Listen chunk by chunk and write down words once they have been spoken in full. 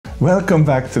Welcome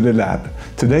back to the lab.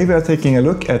 Today we are taking a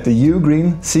look at the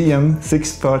UGreen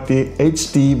CM630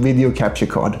 HD video capture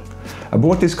card. I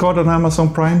bought this card on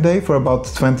Amazon Prime Day for about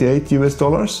 $28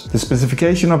 US. The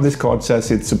specification of this card says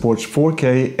it supports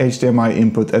 4K HDMI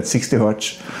input at 60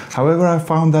 Hz. However, I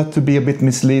found that to be a bit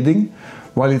misleading.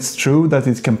 While it's true that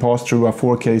it can pass through a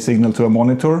 4K signal to a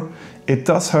monitor, it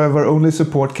does however only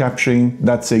support capturing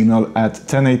that signal at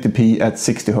 1080p at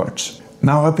 60 Hz.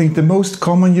 Now I think the most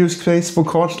common use case for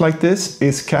cards like this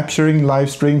is capturing live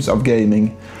streams of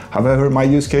gaming. However, my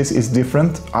use case is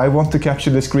different. I want to capture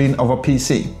the screen of a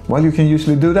PC. While you can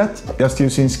usually do that just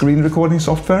using screen recording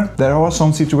software, there are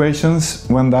some situations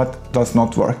when that does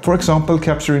not work. For example,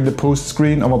 capturing the post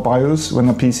screen of a BIOS when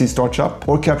a PC starts up,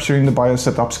 or capturing the BIOS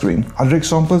setup screen. Other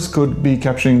examples could be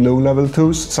capturing low-level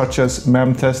tools such as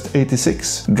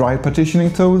memtest86, drive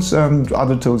partitioning tools and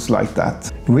other tools like that.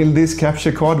 Will this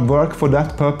capture card work for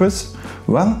that purpose?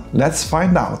 Well, let's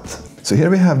find out. So here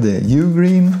we have the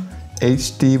UGreen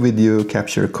HD video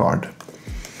capture card,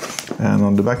 and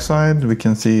on the back side we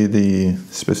can see the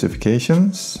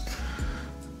specifications,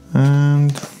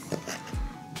 and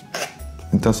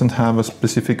it doesn't have a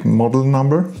specific model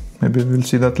number. Maybe we'll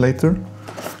see that later.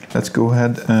 Let's go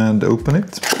ahead and open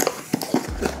it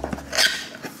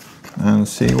and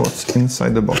see what's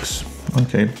inside the box.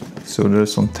 Okay, so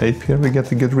there's some tape here we get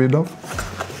to get rid of.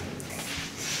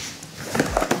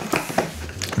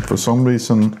 For some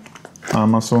reason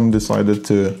Amazon decided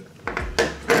to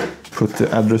put the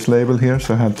address label here,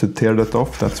 so I had to tear that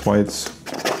off. That's why it's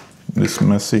this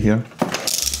messy here.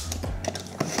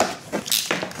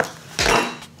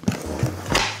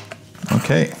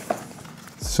 Okay,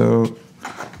 so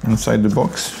inside the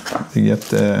box we get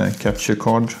the capture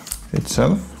card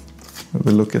itself.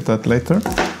 We'll look at that later.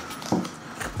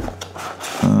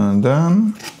 And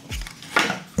then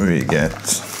we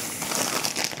get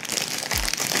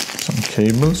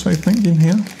cables, I think, in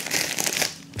here.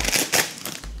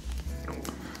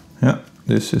 Yeah,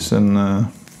 this is an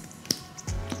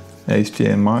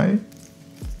HDMI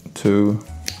to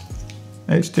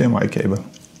HDMI cable.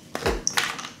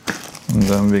 And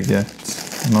then we get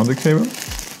another cable.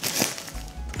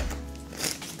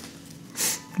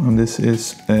 And this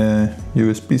is a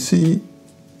USB-C,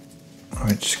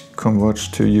 which converts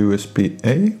to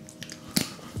USB-A.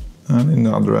 And in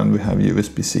the other end we have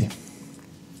USB-C.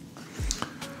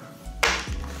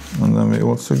 And then we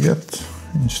also get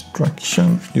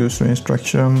instruction, user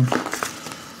instruction,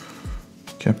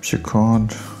 capture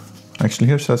card. Actually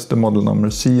here says the model number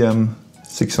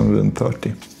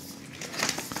CM630.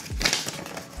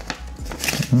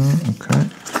 Okay.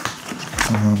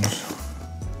 And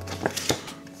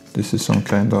this is some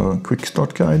kind of quick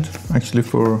start guide, actually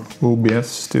for OBS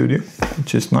Studio,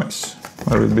 which is nice.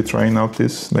 I will be trying out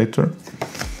this later.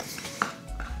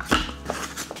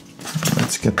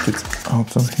 Let's get it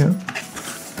out of here.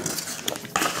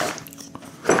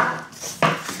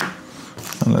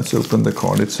 And let's open the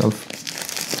card itself.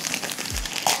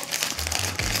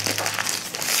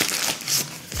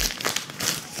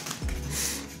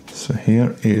 So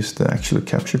here is the actual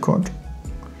capture card.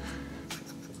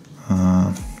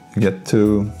 You get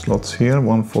two slots here,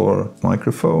 one for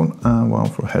microphone and one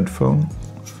for headphone.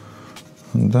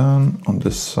 And then on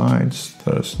the sides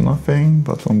there's nothing,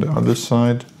 but on the other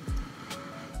side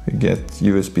we get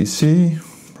USB-C,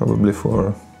 probably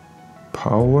for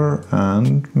power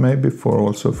and maybe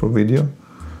also for video.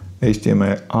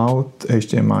 HDMI out,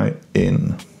 HDMI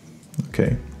in.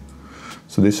 Okay,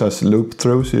 so this has loop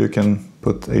through, so you can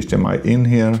put HDMI in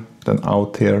here, then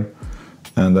out here,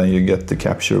 and then you get the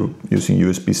capture using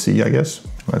USB-C, I guess.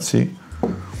 Let's see.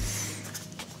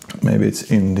 Maybe it's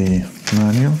in the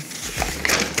manual.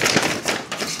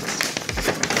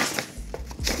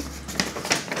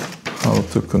 How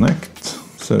to connect.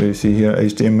 So you see here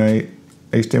HDMI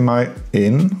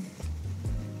in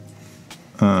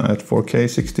at 4K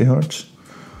 60 Hz,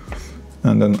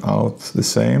 and then out the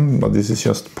same, but this is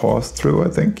just pass through, I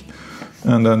think.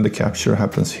 And then the capture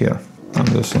happens here. And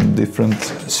there's some different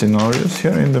scenarios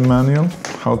here in the manual,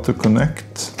 how to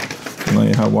connect. And then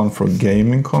you have one for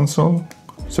gaming console.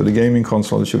 So the gaming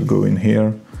console should go in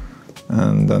here,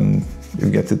 and then you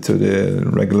get it to the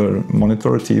regular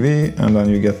monitor TV, and then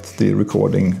you get the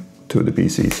recording to the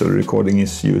PC. So the recording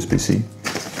is USB-C.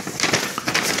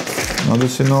 Another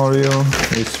scenario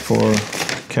is for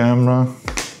camera,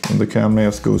 and the camera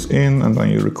just goes in, and then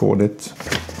you record it.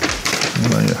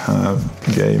 And then you have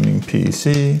gaming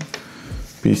PC.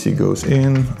 PC goes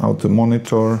in, out to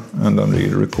monitor, and then we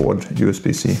record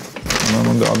USB-C. And then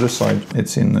on the other side,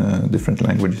 it's in different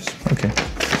languages. Okay,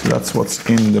 so that's what's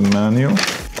in the manual.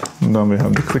 And then we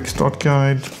have the quick start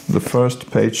guide. The first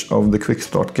page of the quick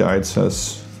start guide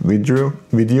says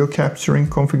video capturing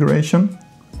configuration.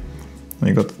 And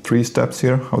you got 3 steps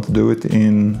here how to do it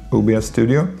in OBS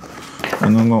Studio.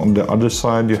 And then on the other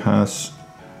side you have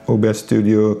OBS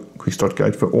Studio quick start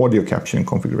guide for audio capturing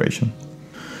configuration.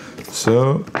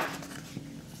 So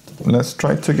let's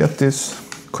try to get this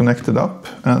connected up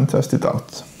and test it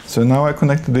out. So now I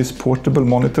connected this portable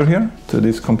monitor here to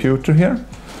this computer here.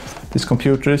 This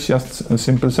computer is just a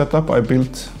simple setup I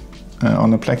built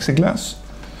on a plexiglass.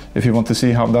 If you want to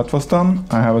see how that was done,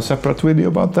 I have a separate video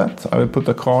about that. I will put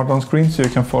a card on screen so you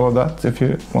can follow that if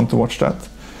you want to watch that.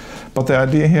 But the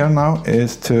idea here now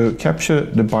is to capture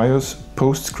the BIOS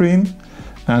post screen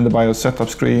and the BIOS setup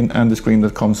screen and the screen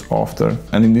that comes after.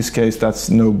 And in this case that's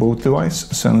no boot device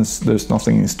since there's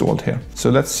nothing installed here. So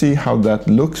let's see how that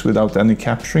looks without any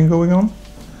capturing going on.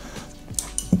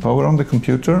 Power on the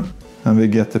computer and we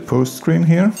get the post screen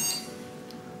here.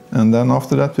 And then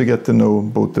after that we get the no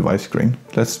boot device screen.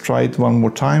 Let's try it one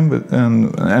more time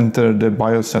and enter the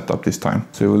BIOS setup this time.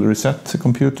 So we will reset the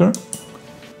computer,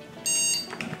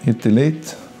 hit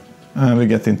delete, and we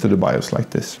get into the BIOS like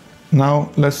this.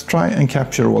 Now let's try and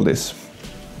capture all this.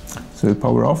 So we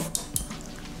power off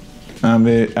and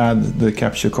we add the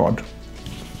capture card.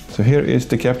 So here is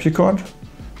the capture card,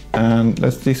 and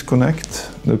let's disconnect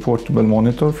the portable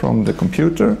monitor from the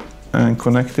computer and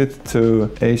connect it to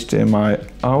HDMI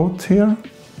out here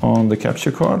on the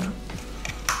capture card.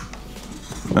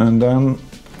 And then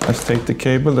let's take the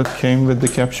cable that came with the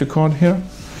capture card here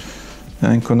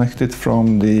and connect it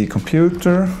from the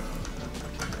computer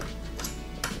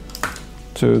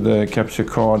to the capture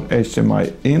card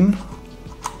HDMI in.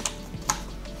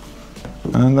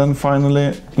 And then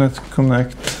finally let's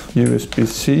connect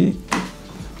USB-C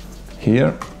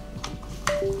here.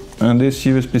 And this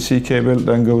USB-C cable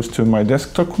then goes to my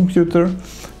desktop computer,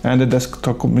 and the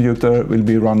desktop computer will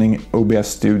be running OBS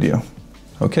Studio.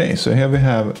 Okay, so here we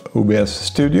have OBS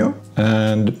Studio,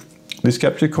 and this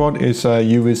capture card is a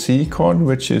UVC card,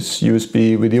 which is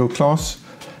USB video class,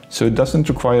 so it doesn't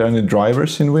require any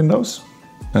drivers in Windows,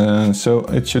 and so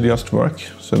it should just work.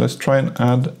 So let's try and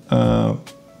add a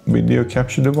video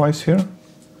capture device here.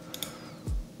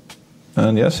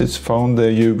 And yes, it's found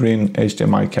the UGreen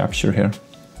HDMI capture here.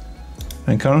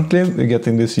 And currently we're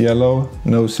getting this yellow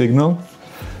no signal,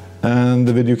 and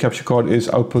the video capture card is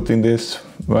outputting this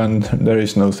when there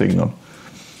is no signal.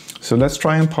 So let's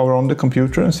try and power on the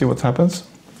computer and see what happens.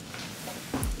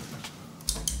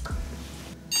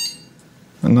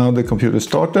 And now the computer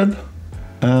started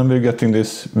and we're getting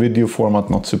this video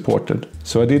format not supported.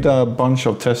 So I did a bunch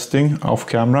of testing off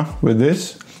camera with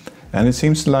this, and it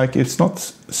seems like it's not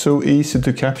so easy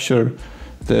to capture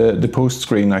the post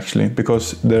screen actually,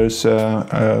 because there's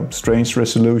a strange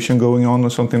resolution going on or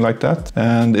something like that,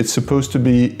 and it's supposed to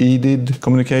be EDID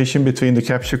communication between the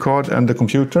capture card and the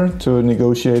computer to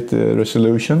negotiate the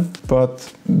resolution,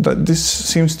 but this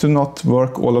seems to not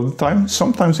work all of the time.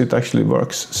 Sometimes it actually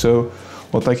works. So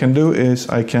what I can do is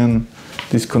I can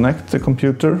disconnect the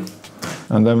computer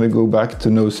and then we go back to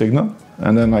no signal,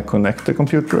 and then I connect the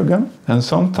computer again, and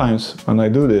sometimes when I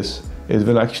do this it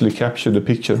will actually capture the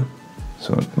picture.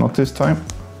 So not this time.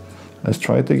 Let's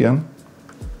try it again.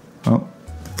 Oh.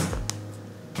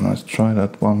 Let's try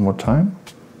that one more time.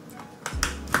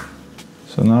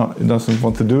 So now it doesn't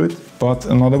want to do it. But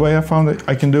another way I found that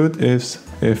I can do it is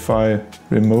if I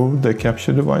remove the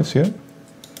capture device here.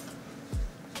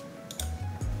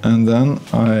 And then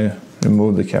I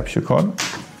remove the capture card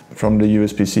from the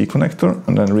USB-C connector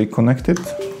and then reconnect it.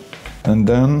 And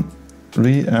then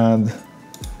re-add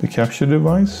the capture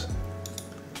device.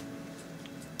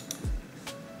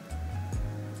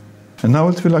 And now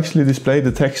it will actually display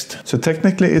the text. So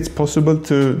technically it's possible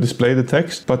to display the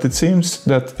text, but it seems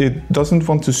that it doesn't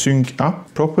want to sync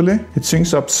up properly. It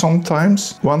syncs up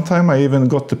sometimes. One time I even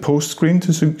got the post screen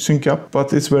to sync up,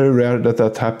 but it's very rare that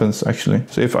that happens actually.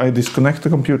 So if I disconnect the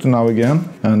computer now again,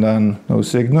 and then no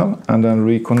signal, and then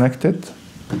reconnect it,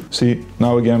 see,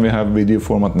 now again we have video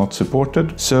format not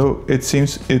supported. So it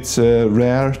seems it's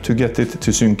rare to get it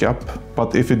to sync up,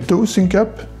 but if it does sync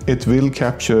up, it will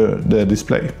capture the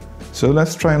display. So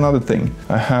let's try another thing.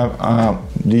 I have a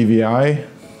DVI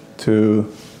to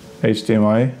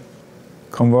HDMI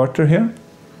converter here.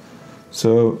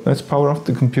 So let's power off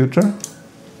the computer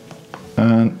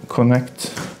and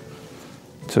connect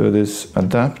to this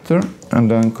adapter, and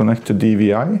then connect to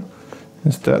DVI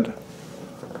instead.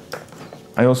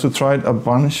 I also tried a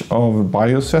bunch of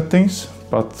BIOS settings,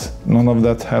 but none of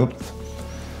that helped.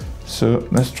 So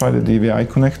let's try the DVI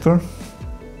connector.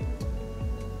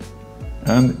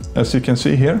 And as you can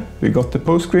see here, we got the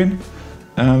post screen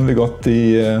and we got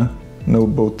the no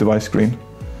boot device screen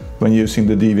when using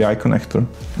the DVI connector.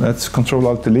 Let's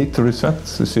Ctrl-Alt-Delete to reset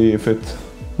to see if it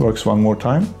works one more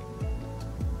time.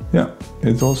 Yeah,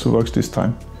 it also works this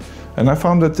time. And I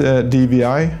found that the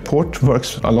DVI port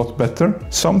works a lot better.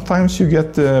 Sometimes you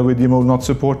get the video mode not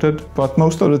supported, but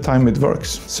most of the time it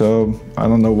works. So I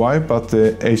don't know why, but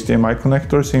the HDMI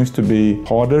connector seems to be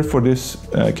harder for this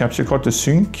capture card to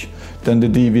sync than the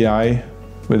DVI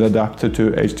with adapter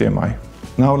to HDMI.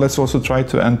 Now let's also try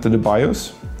to enter the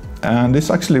BIOS. And this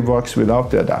actually works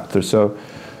without the adapter. So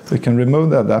we can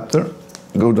remove the adapter,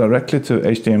 go directly to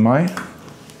HDMI,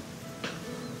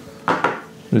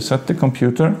 reset the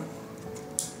computer,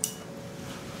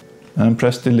 and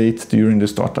press delete during the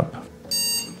startup.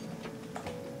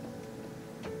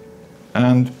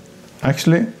 And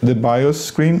actually the BIOS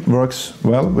screen works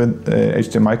well with the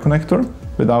HDMI connector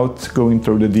without going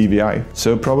through the DVI.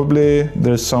 So probably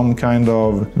there's some kind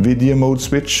of video mode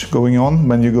switch going on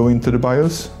when you go into the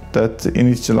BIOS that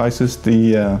initializes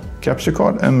the capture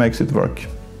card and makes it work.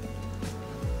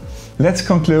 Let's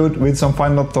conclude with some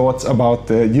final thoughts about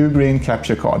the UGreen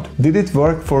capture card. Did it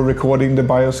work for recording the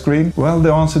BIOS screen? Well,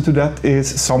 the answer to that is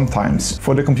sometimes.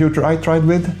 For the computer I tried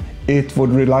with, it would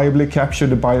reliably capture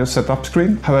the BIOS setup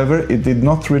screen. However, it did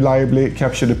not reliably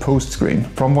capture the post screen.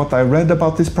 From what I read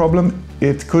about this problem,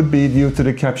 it could be due to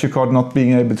the capture card not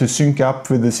being able to sync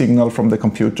up with the signal from the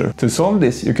computer. To solve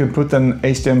this, you can put an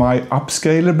HDMI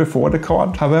upscaler before the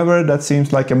card. However, that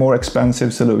seems like a more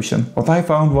expensive solution. What I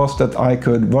found was that I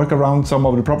could work around some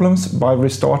of the problems by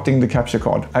restarting the capture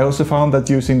card. I also found that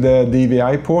using the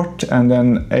DVI port and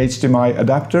then HDMI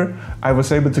adapter, I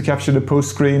was able to capture the post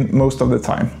screen most of the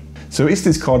time. So is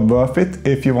this card worth it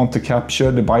if you want to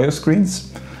capture the BIOS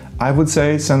screens? I would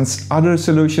say, since other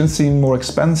solutions seem more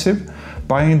expensive,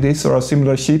 buying this or a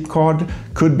similar cheap card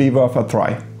could be worth a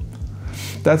try.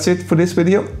 That's it for this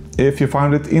video. If you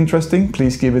found it interesting,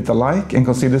 please give it a like and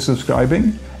consider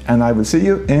subscribing, and I will see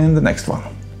you in the next one.